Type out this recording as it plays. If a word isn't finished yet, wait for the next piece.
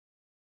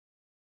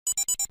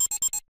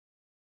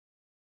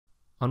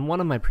On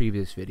one of my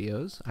previous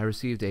videos, I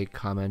received a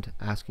comment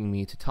asking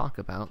me to talk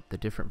about the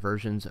different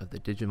versions of the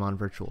Digimon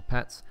virtual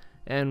pets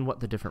and what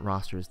the different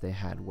rosters they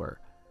had were.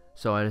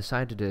 So I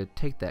decided to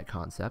take that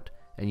concept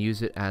and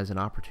use it as an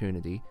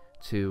opportunity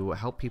to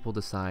help people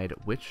decide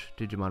which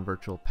Digimon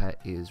virtual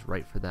pet is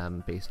right for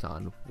them based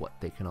on what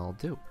they can all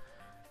do.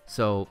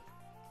 So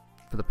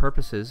for the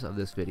purposes of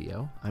this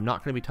video, I'm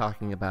not going to be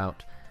talking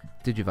about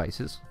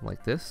Digivices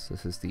like this.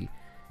 This is the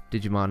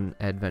Digimon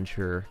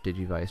Adventure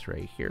Digivice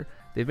right here.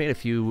 They've made a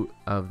few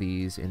of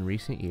these in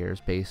recent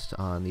years based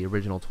on the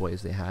original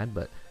toys they had,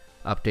 but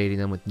updating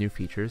them with new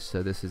features.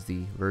 So this is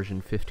the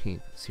version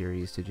 15th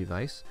series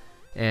Digivice.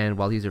 And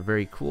while these are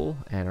very cool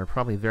and are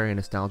probably very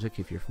nostalgic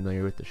if you're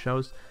familiar with the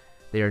shows,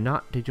 they are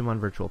not Digimon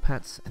virtual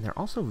pets, and they're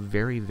also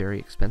very, very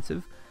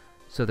expensive.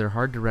 So they're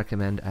hard to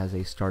recommend as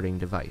a starting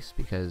device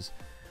because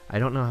I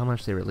don't know how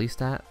much they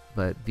released at,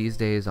 but these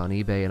days on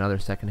eBay and other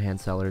secondhand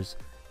sellers,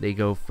 they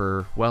go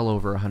for well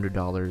over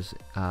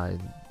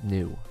 $100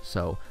 new.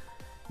 So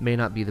may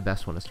not be the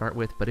best one to start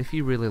with, but if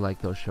you really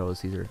like those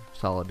shows, these are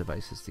solid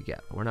devices to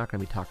get. But we're not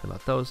going to be talking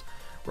about those.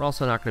 We're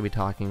also not going to be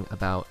talking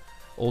about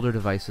older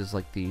devices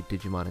like the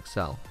Digimon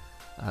XL.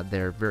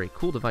 They're very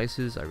cool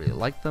devices. I really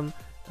like them.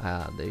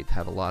 They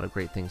have a lot of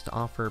great things to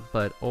offer,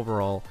 but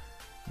overall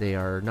they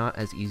are not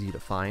as easy to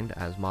find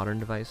as modern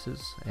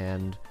devices,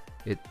 and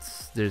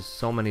there's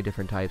so many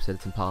different types that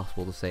it's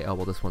impossible to say, oh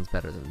well, this one's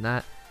better than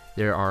that.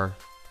 There are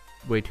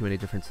way too many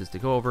differences to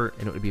go over,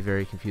 and it would be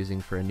very confusing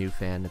for a new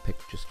fan to pick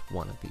just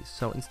one of these.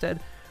 So instead,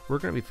 we're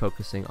going to be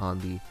focusing on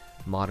the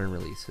modern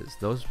releases,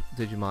 those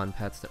Digimon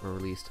pets that were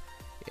released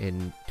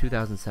in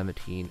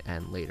 2017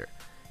 and later.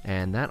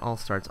 And that all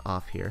starts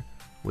off here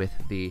with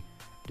the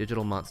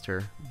Digital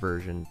Monster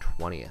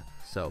Ver.20th.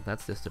 So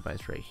that's this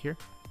device right here.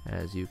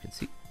 As you can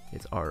see,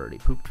 it's already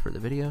pooped for the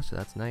video, so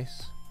that's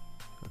nice.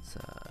 Let's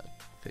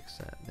fix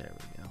that. There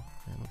we go.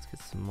 And let's get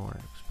some more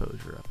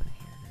exposure up in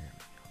here. There we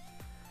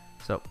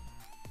go. So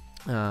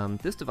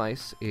this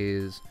device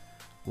is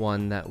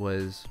one that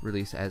was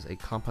released as a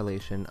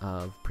compilation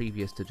of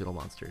previous Digital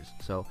Monsters.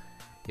 So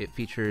it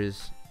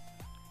features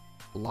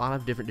a lot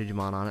of different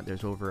Digimon on it.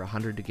 There's over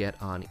 100 to get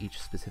on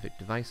each specific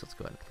device. Let's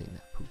go ahead and clean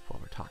that poop while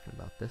we're talking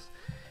about this.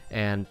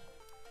 And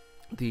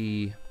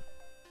the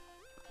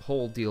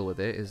whole deal with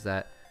it is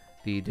that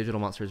the Digital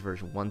Monsters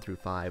version 1 through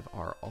 5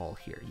 are all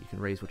here. You can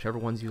raise whichever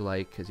ones you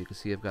like. As you can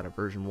see, I've got a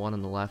version 1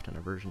 on the left and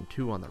a version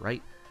 2 on the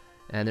right.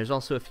 And there's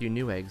also a few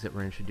new eggs that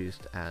were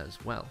introduced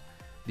as well.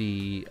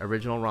 The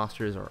original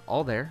rosters are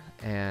all there,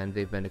 and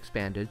they've been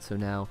expanded, so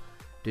now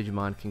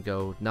Digimon can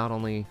go not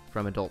only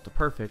from adult to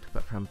perfect,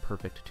 but from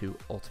perfect to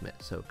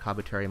ultimate. So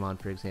Kabuterimon,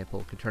 for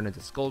example, can turn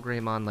into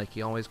Skullgreymon like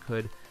he always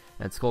could,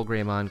 and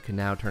Skullgreymon can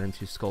now turn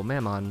into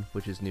Skullmamon,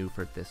 which is new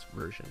for this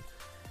version.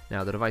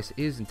 Now the device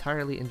is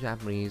entirely in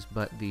Japanese,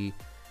 but the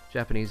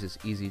Japanese is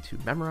easy to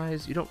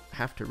memorize. You don't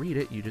have to read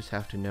it, you just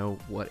have to know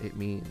what it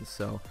means.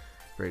 So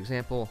for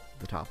example,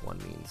 the top one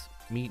means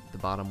meat, the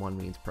bottom one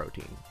means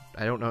protein.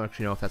 I don't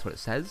actually know if that's what it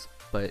says,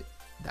 but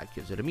that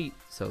gives it a meat,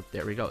 so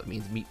there we go, it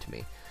means meat to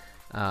me.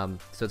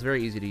 So it's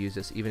very easy to use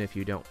this, even if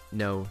you don't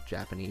know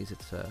Japanese.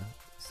 It's a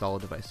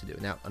solid device to do.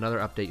 Now, another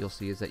update you'll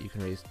see is that you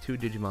can raise 2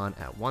 Digimon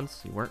at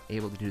once. You weren't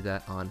able to do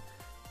that on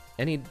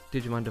any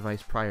Digimon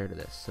device prior to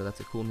this, so that's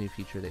a cool new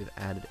feature they've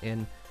added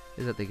in,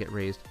 is that they get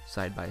raised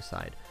side by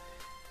side.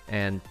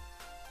 And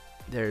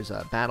there's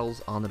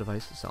battles on the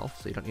device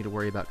itself, so you don't need to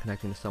worry about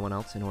connecting to someone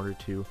else in order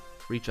to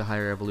reach a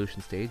higher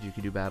evolution stage. You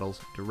can do battles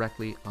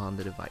directly on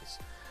the device.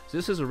 So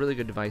this is a really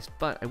good device,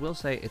 but I will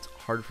say it's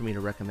hard for me to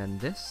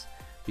recommend this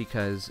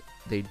because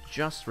they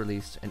just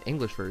released an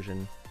English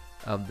version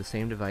of the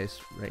same device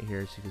right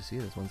here. As you can see,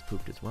 this one's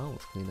pooped as well.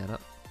 Let's clean that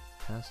up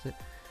past it.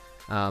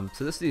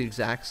 So this is the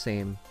exact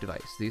same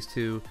device. These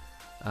two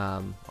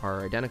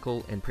are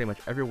identical in pretty much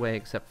every way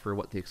except for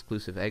what the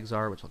exclusive eggs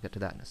are, which I'll get to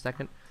that in a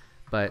second.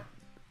 But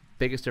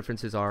biggest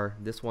differences are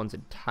this one's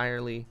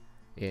entirely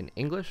in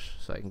English,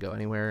 so I can go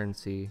anywhere and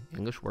see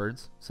English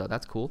words, so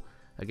that's cool.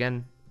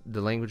 Again,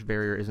 the language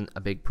barrier isn't a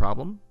big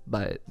problem,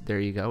 but there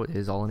you go, it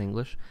is all in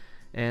English.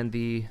 And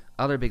the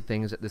other big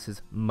thing is that this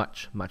is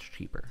much, much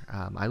cheaper.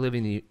 I live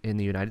in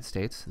the United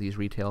States. These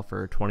retail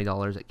for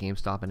 $20 at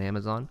Gamestop and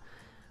Amazon.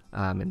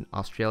 In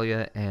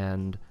Australia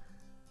and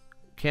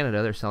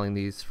Canada, they're selling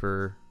these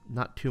for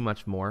not too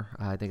much more.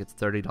 I think it's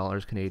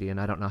 $30 Canadian.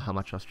 I don't know how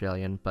much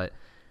Australian, but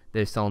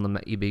they're selling them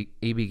at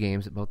EB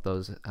Games at both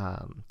those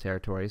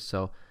territories.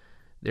 So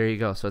there you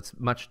go. So it's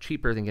much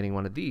cheaper than getting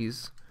one of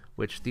these,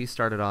 which these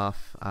started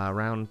off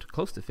around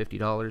close to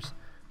 $50,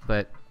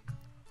 but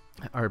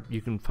you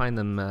can find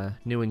them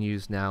new and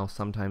used now,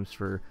 sometimes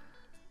for,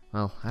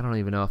 well, I don't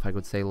even know if I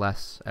would say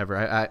less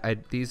ever.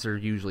 These are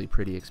usually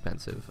pretty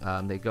expensive.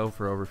 They go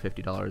for over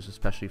 $50,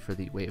 especially for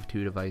the Wave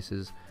 2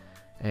 devices,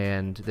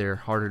 and they're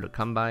harder to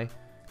come by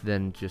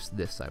than just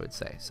this, I would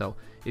say. So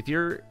if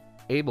you're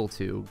able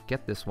to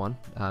get this one,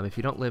 if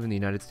you don't live in the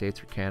United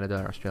States or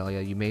Canada or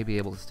Australia, you may be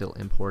able to still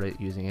import it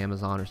using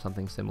Amazon or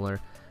something similar.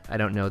 I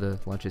don't know the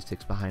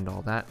logistics behind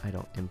all that. I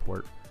don't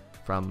import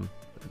from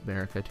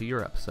America to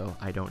Europe, so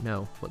I don't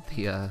know what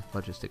the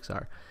logistics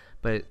are.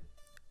 But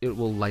it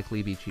will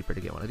likely be cheaper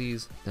to get one of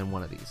these than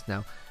one of these.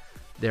 Now,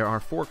 there are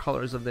 4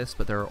 colors of this,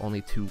 but there are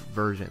only 2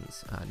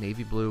 versions.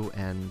 Navy blue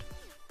and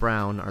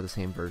brown are the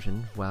same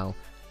version, while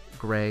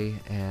gray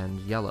and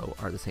yellow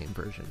are the same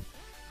version.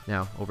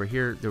 Now, over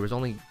here, there was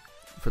only,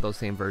 for those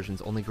same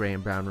versions, only gray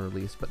and brown were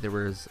released, but there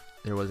was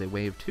a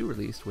Wave 2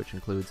 released, which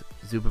includes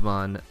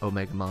Zubamon,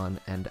 Omegamon,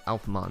 and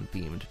Alphamon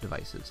themed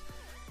devices.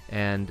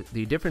 And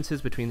the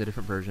differences between the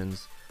different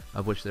versions,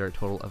 of which there are a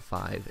total of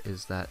 5,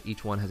 is that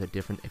each one has a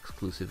different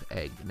exclusive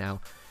egg. Now,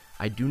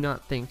 I do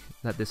not think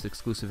that this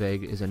exclusive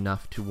egg is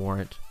enough to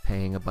warrant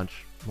paying a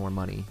bunch more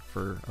money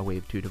for a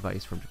Wave 2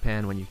 device from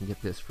Japan when you can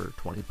get this for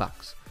 20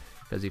 bucks.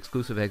 Because the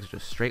exclusive eggs are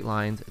just straight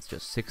lines, it's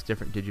just 6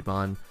 different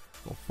Digimon,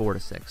 well, 4 to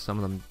 6. Some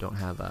of them don't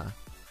have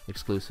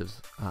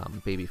exclusive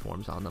baby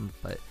forms on them,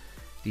 but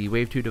the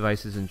Wave 2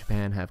 devices in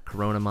Japan have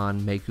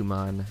Coronamon,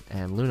 Meikumon,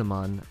 and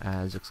Lunamon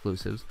as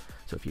exclusives.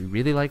 So if you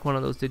really like one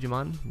of those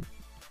Digimon,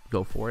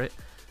 go for it.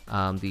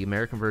 The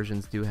American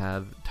versions do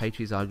have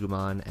Taichi's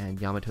Agumon and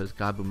Yamato's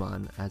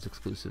Gabumon as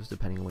exclusives,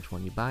 depending on which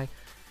one you buy.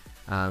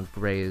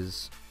 Gray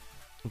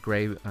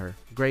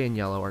and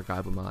yellow are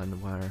Gabumon,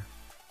 while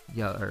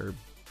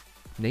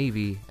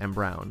navy and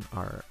brown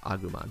are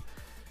Agumon.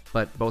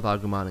 But both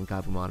Agumon and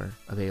Gabumon are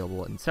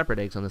available in separate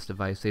eggs on this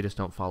device. They just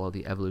don't follow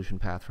the evolution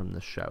path from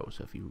the show.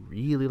 So if you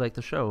really like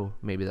the show,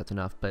 maybe that's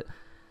enough. But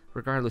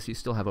regardless, you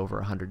still have over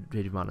 100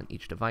 Digimon on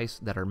each device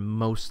that are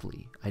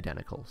mostly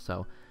identical.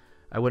 So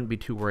I wouldn't be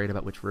too worried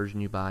about which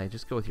version you buy.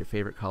 Just go with your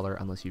favorite color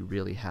unless you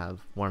really have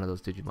one of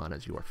those Digimon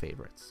as your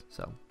favorites.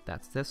 So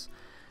that's this.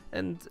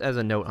 And as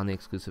a note on the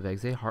exclusive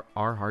eggs, they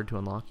are hard to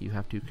unlock. You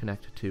have to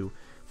connect to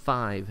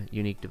 5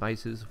 unique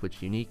devices,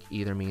 which unique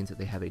either means that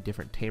they have a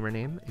different tamer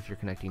name if you're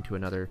connecting to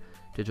another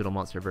Digital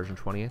Monster version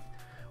 20th,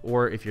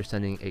 or if you're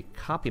sending a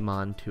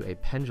Copymon to a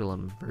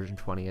Pendulum version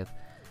 20th,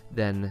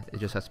 then it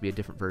just has to be a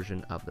different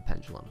version of the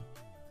Pendulum.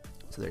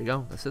 So there you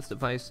go, that's this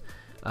device.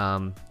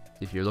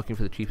 If you're looking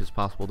for the cheapest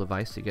possible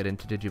device to get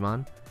into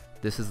Digimon,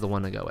 this is the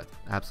one to go with.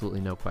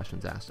 Absolutely no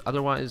questions asked.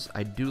 Otherwise,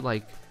 I do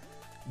like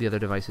the other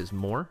devices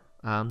more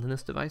than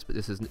this device, but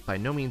this is by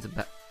no means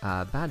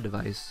a bad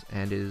device,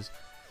 and is,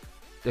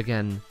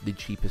 again, the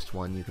cheapest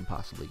one you can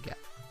possibly get,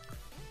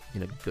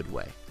 in a good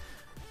way.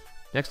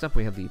 Next up,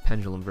 we have the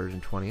Pendulum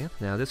version 20th.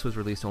 Now, this was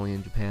released only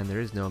in Japan.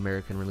 There is no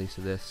American release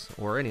of this,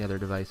 or any other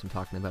device I'm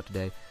talking about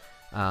today,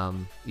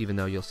 even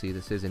though you'll see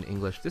this is in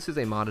English. This is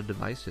a modded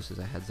device, just as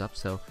a heads up,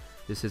 so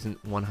this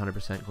isn't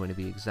 100% going to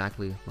be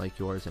exactly like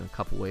yours in a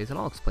couple ways, and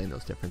I'll explain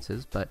those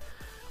differences, but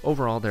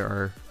overall,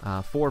 there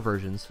are 4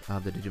 versions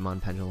of the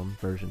Digimon Pendulum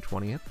version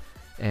 20th,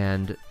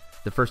 and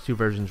the first 2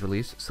 versions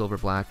released, Silver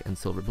Black and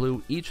Silver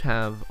Blue, each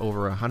have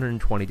over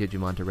 120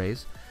 Digimon to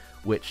raise,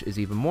 which is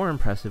even more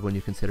impressive when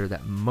you consider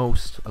that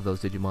most of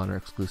those Digimon are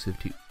exclusive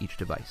to each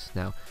device.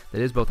 Now,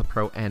 that is both a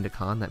pro and a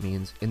con. That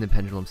means in the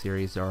Pendulum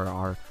series there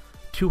are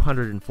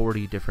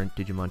 240 different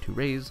Digimon to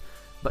raise,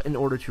 but in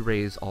order to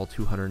raise all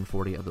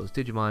 240 of those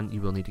Digimon,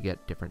 you will need to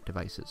get different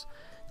devices.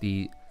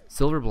 The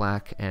Silver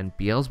Black and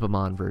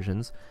Beelzebumon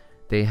versions,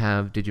 they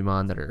have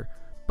Digimon that are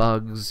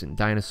bugs and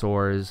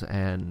dinosaurs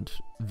and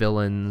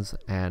villains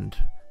and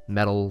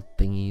metal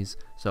thingies,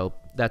 so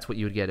that's what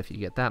you would get if you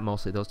get that,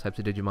 mostly those types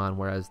of Digimon,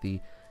 whereas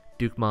the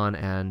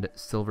Dukemon and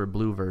Silver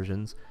Blue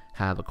versions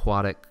have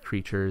aquatic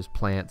creatures,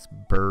 plants,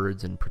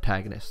 birds, and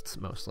protagonists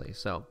mostly.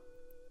 So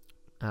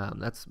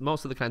that's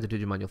most of the kinds of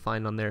Digimon you'll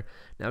find on there.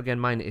 Now again,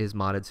 mine is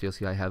modded, so you'll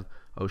see I have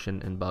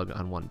Ocean and Bug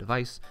on one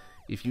device.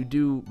 If you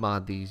do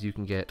mod these, you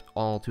can get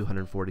all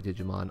 240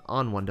 Digimon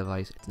on one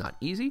device. It's not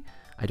easy.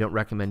 I don't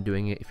recommend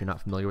doing it if you're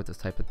not familiar with this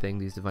type of thing.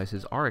 These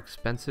devices are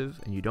expensive,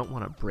 and you don't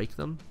want to break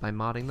them by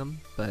modding them,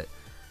 but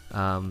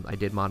I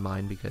did mod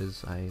mine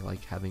because I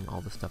like having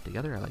all the stuff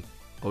together. I like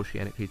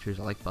oceanic creatures,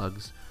 I like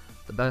bugs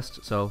the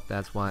best, so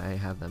that's why I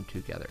have them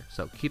together.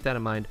 So keep that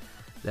in mind,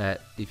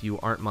 that if you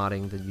aren't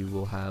modding, then you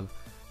will have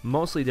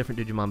mostly different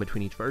Digimon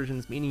between each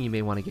versions, meaning you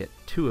may want to get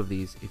 2 of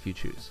these if you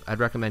choose. I'd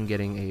recommend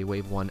getting a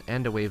Wave 1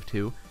 and a Wave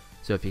 2,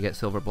 so if you get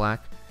Silver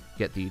Black,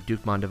 get the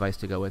Dukemon device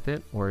to go with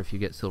it, or if you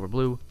get Silver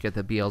Blue, get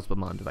the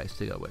Beelzebumon device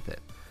to go with it.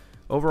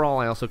 Overall,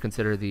 I also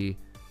consider the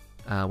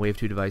Wave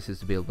 2 devices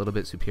to be a little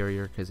bit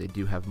superior because they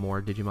do have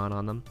more Digimon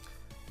on them,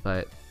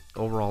 but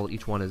overall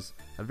each one is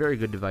a very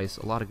good device,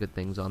 a lot of good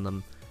things on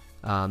them.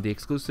 The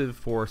exclusive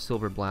for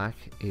Silver Black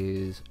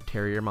is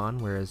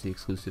Terriermon, whereas the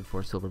exclusive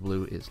for Silver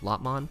Blue is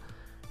Lopmon,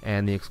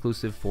 and the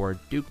exclusive for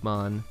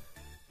Dukemon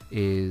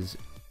is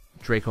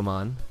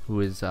Dracomon,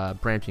 who is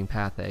Branching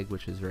Path Egg,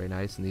 which is very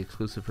nice, and the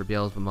exclusive for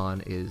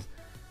Beelzebumon is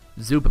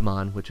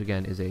Zubamon, which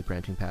again is a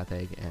Branching Path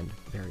Egg and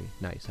very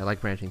nice. I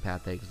like Branching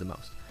Path Eggs the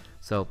most.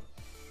 So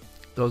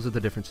those are the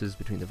differences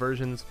between the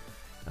versions.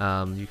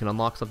 You can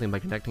unlock something by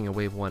connecting a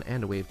Wave 1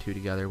 and a Wave 2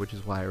 together, which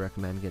is why I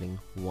recommend getting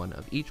one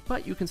of each,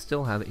 but you can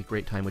still have a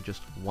great time with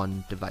just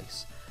one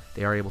device.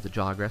 They are able to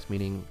jog rest,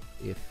 meaning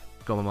if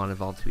Gomamon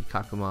evolved to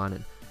Ikakumon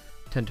and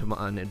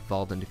Tentomon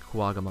evolved into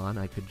Kuwagamon,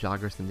 I could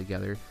jog rest them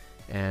together,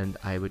 and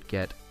I would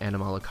get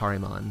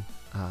Animalakarimon,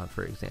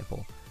 for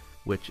example.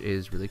 which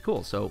is really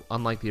cool. So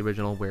unlike the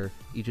original where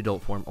each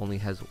adult form only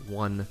has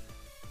one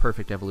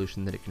perfect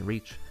evolution that it can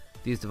reach,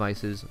 these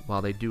devices,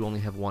 while they do only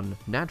have one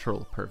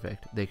natural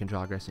perfect, they can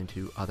progress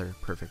into other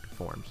perfect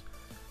forms.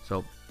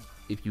 So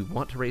if you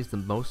want to raise the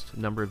most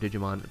number of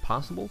Digimon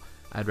possible,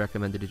 I'd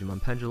recommend the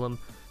Digimon Pendulum.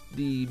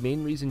 The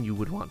main reason you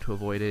would want to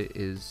avoid it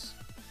is,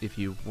 if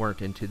you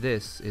weren't into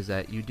this, is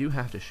that you do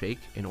have to shake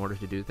in order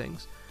to do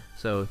things.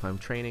 So if I'm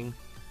training,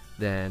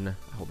 then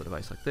I hold the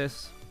device like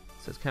this,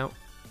 it says count,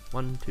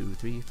 1, 2,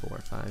 3, 4,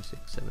 5,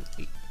 6, 7,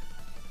 8.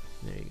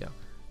 There you go.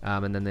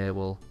 And then they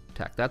will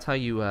attack. That's how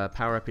you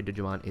power up your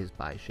Digimon, is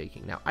by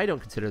shaking. Now, I don't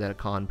consider that a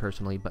con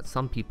personally, but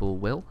some people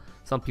will.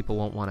 Some people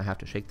won't want to have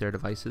to shake their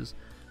devices.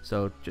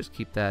 So just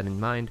keep that in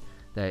mind,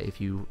 that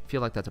if you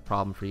feel like that's a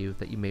problem for you,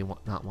 that you may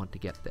not want to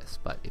get this.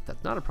 But if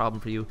that's not a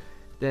problem for you,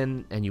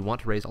 then, and you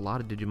want to raise a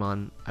lot of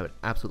Digimon, I would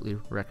absolutely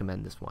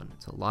recommend this one.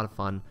 It's a lot of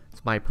fun.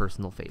 It's my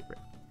personal favorite.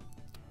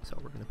 So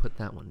we're going to put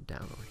that one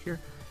down over here.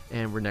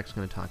 And we're next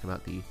going to talk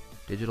about the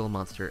Digital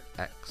Monster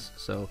X.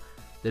 So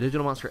the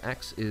Digital Monster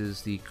X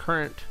is the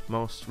current,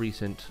 most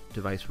recent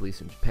device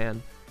release in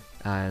Japan.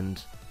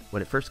 And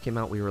when it first came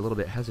out, we were a little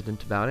bit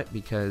hesitant about it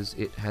because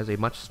it has a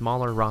much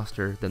smaller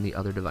roster than the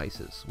other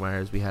devices.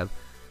 Whereas we have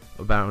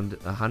around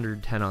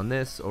 110 on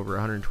this, over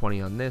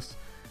 120 on this.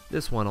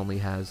 This one only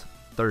has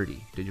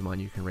 30 Digimon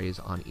you can raise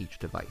on each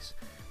device.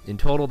 In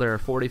total, there are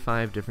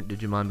 45 different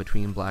Digimon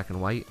between black and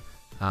white.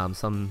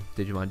 Some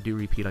Digimon do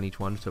repeat on each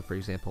one, so for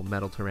example,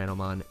 Metal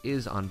Tyrannomon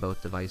is on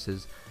both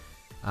devices,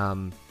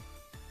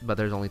 but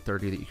there's only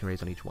 30 that you can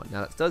raise on each one.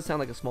 Now that does sound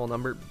like a small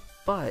number,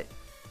 but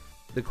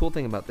the cool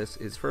thing about this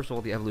is, first of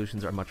all, the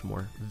evolutions are much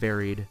more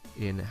varied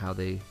in how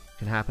they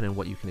can happen and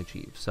what you can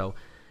achieve. So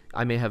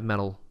I may have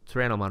Metal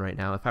Tyrannomon right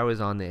now. If I was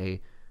on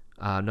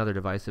another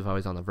device, if I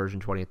was on the version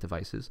 20th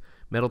devices,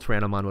 Metal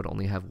Tyrannomon would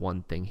only have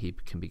one thing he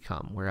can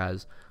become,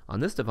 whereas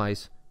on this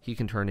device, he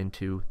can turn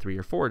into 3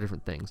 or 4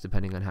 different things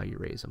depending on how you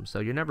raise him. So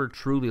you're never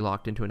truly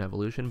locked into an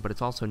evolution, but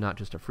it's also not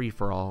just a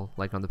free-for-all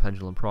like on the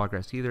Pendulum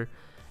Progress either.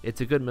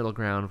 It's a good middle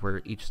ground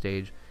where each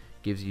stage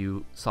gives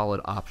you solid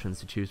options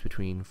to choose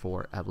between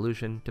for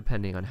evolution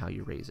depending on how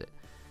you raise it.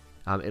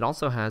 It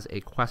also has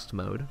a quest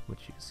mode, which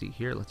you can see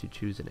here. It lets you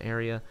choose an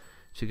area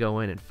to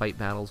go in and fight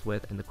battles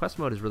with, and the quest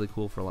mode is really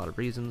cool for a lot of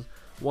reasons.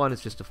 One,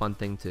 it's just a fun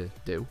thing to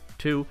do.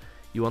 2,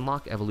 you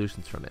unlock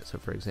evolutions from it. So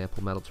for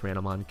example, Metal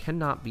Tyrannomon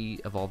cannot be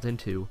evolved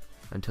into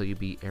until you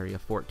beat Area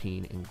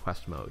 14 in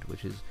quest mode,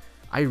 which is,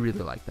 I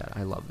really like that.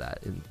 I love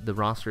that. And the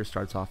roster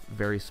starts off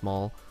very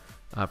small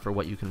for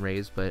what you can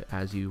raise, but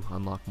as you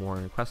unlock more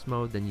in quest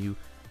mode, then you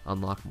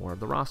unlock more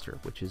of the roster,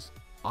 which is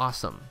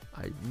awesome.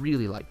 I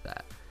really like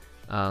that.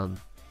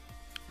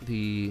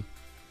 The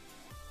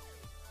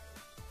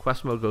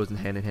quest mode goes in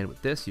hand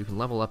with this. You can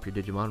level up your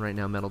Digimon. Right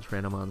now, Metal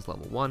Tyrannomon's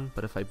level 1,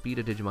 but if I beat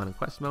a Digimon in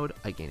quest mode,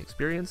 I gain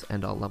experience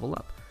and I'll level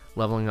up.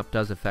 Leveling up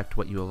does affect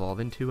what you evolve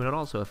into, and it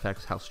also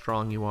affects how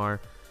strong you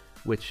are,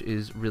 which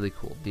is really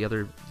cool. The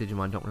other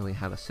Digimon don't really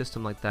have a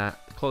system like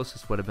that. The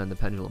closest would have been the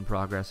Pendulum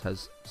Progress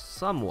has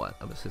somewhat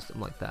of a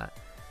system like that,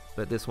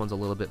 but this one's a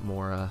little bit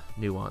more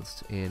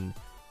nuanced in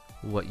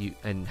what you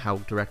and how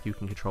direct you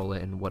can control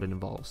it and what it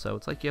involves. So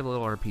it's like you have a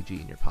little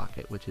RPG in your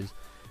pocket, which is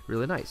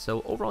really nice.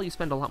 So overall, you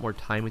spend a lot more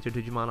time with your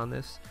Digimon on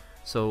this.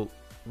 So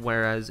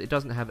whereas it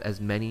doesn't have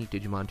as many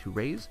Digimon to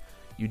raise,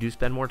 you do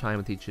spend more time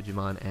with each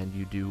Digimon and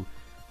you do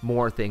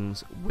more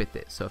things with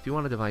it. So if you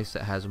want a device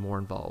that has more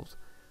involved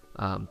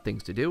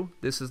things to do,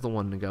 this is the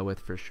one to go with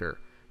for sure.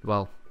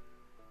 Well,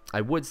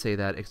 I would say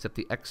that, except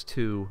the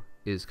X2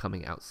 is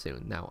coming out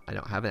soon. Now, I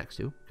don't have an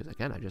X2 because,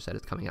 again, I just said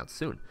it's coming out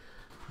soon.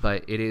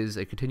 But it is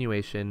a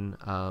continuation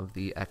of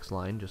the X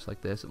line, just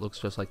like this. It looks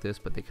just like this,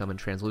 but they come in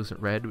translucent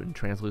red and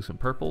translucent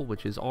purple,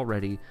 which is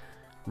already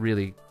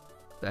really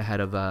ahead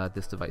of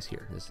this device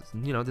here. This is,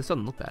 this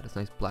doesn't look bad. It's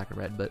nice black and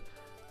red, but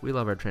we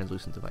love our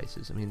translucent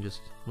devices. I mean,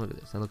 just look at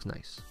this. That looks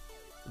nice.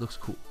 It looks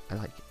cool. I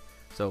like it.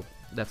 So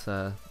that's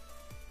the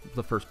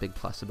first big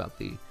plus about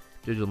the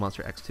Digital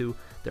Monster X2.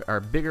 There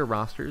are bigger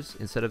rosters.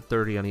 Instead of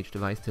 30 on each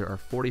device, there are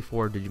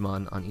 44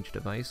 Digimon on each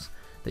device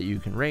that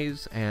you can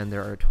raise, and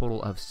there are a total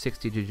of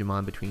 60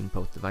 Digimon between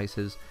both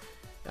devices,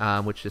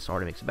 which just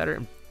already makes it better.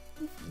 And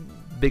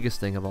biggest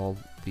thing of all,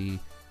 the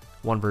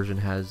one version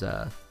has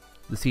the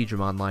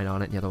Seedramon line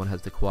on it, and the other one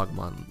has the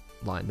Quagmon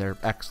line. They're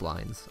X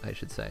lines, I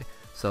should say.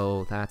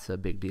 So that's a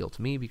big deal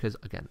to me because,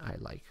 again, I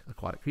like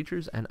aquatic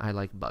creatures and I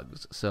like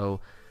bugs.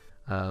 So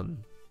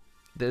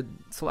the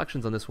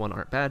selections on this one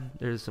aren't bad.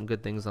 There's some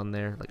good things on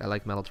there. Like, I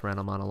like Metal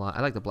Tyrannomon a lot.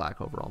 I like the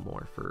black overall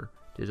more for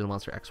Digital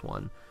Monster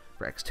X1.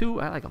 For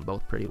X2, I like them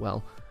both pretty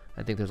well.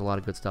 I think there's a lot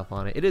of good stuff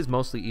on it. It is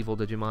mostly evil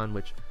Digimon,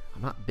 which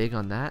I'm not big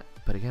on that,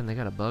 but again, they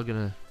got a bug and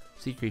a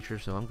sea creature,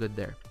 so I'm good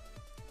there.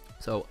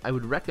 So I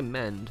would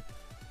recommend,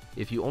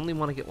 if you only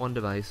want to get one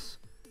device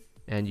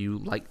and you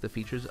like the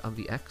features of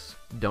the X,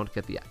 don't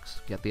get the X.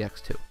 Get the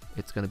X2.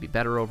 It's going to be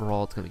better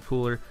overall. It's going to be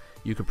cooler.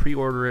 You can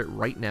pre-order it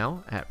right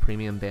now at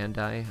Premium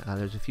Bandai.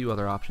 There's a few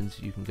other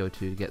options you can go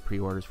to get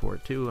pre-orders for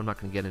it too. I'm not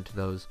going to get into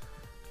those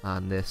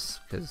on this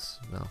because,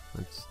 well,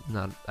 it's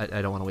not.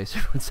 I don't want to waste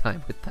everyone's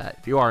time with that.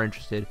 If you are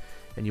interested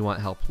and you want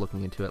help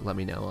looking into it, let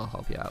me know. I'll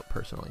help you out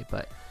personally.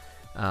 But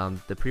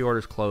the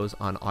pre-orders close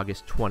on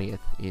August 20th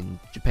in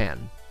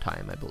Japan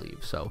time, I believe.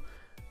 So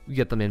you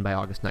get them in by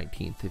August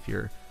 19th if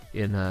you're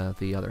in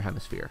the other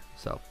hemisphere.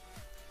 So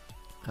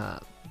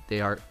they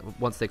are,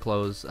 once they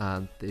close,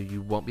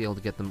 you won't be able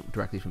to get them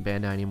directly from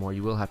Bandai anymore.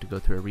 You will have to go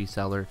through a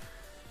reseller,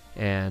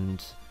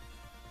 and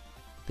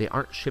they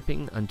aren't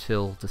shipping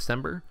until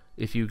December.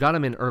 If you got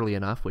them in early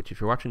enough, which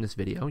if you're watching this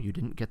video, you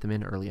didn't get them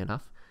in early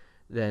enough,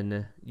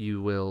 then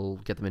you will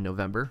get them in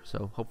November.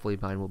 So hopefully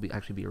mine will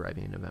actually be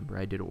arriving in November.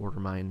 I did order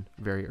mine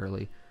very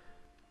early.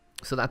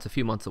 So that's a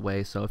few months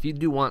away. So if you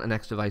do want an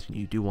X device and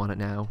you do want it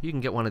now, you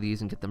can get one of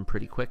these and get them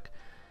pretty quick.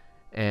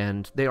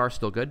 And they are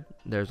still good.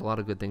 There's a lot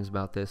of good things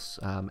about this.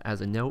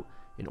 As a note,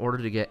 in order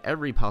to get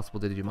every possible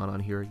Digimon on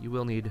here, you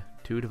will need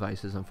 2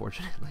 devices,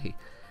 unfortunately.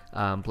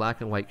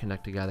 Black and white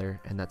connect together,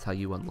 and that's how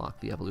you unlock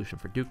the evolution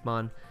for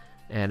Dukemon.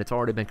 And it's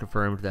already been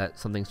confirmed that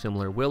something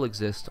similar will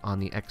exist on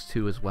the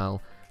X2 as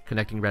well.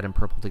 Connecting red and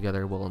purple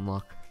together will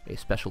unlock a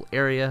special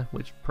area,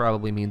 which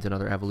probably means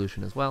another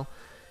evolution as well.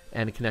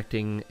 And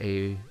connecting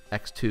a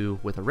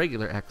X2 with a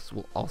regular X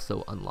will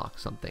also unlock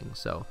something.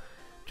 So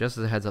just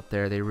as a heads up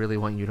there, they really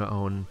want you to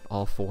own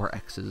all 4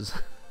 X's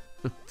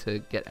to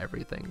get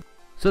everything.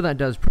 So that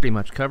does pretty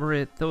much cover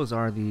it. Those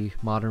are the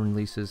modern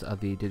releases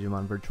of the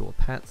Digimon Virtual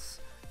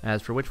Pets.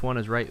 As for which one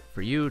is right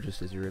for you,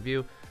 just as your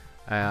review,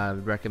 I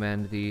would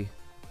recommend the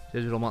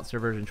Digital Monster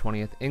version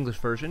 20th English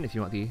version if you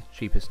want the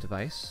cheapest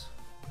device.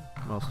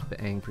 Most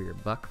bang for your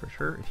buck for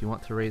sure. If you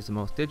want to raise the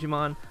most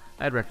Digimon,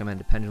 I'd recommend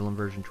a Pendulum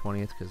version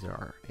 20th because there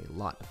are a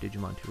lot of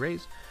Digimon to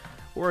raise.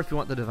 Or if you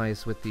want the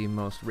device with the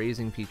most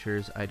raising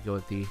features, I'd go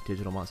with the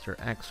Digital Monster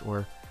X,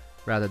 or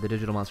rather the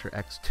Digital Monster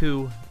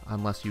X2,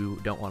 unless you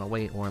don't want to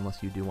wait or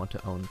unless you do want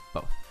to own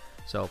both.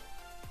 So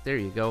there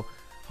you go.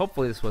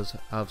 Hopefully this was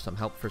of some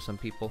help for some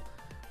people.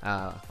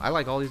 I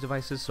like all these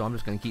devices, so I'm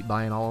just going to keep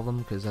buying all of them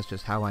because that's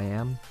just how I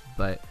am.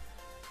 But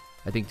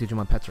I think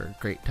Digimon Pets are a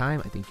great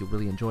time. I think you'll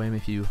really enjoy them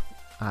if you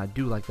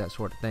do like that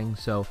sort of thing.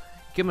 So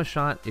give them a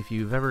shot. If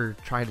you've ever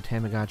tried a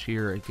Tamagotchi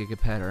or a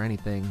Gigapet or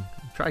anything,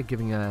 try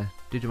giving a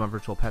Digimon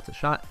Virtual Pets a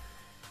shot.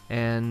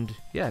 And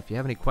yeah, if you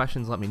have any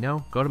questions, let me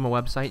know. Go to my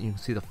website and you can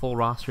see the full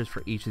rosters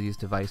for each of these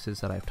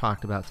devices that I've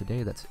talked about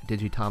today. That's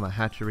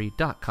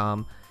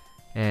digitamahatchery.com.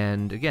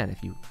 And again,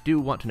 if you do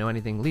want to know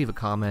anything, leave a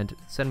comment,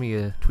 send me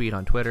a tweet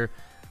on Twitter.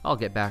 I'll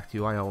get back to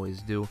you, I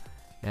always do.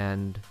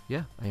 And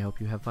yeah, I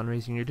hope you have fun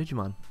raising your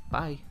Digimon.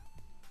 Bye!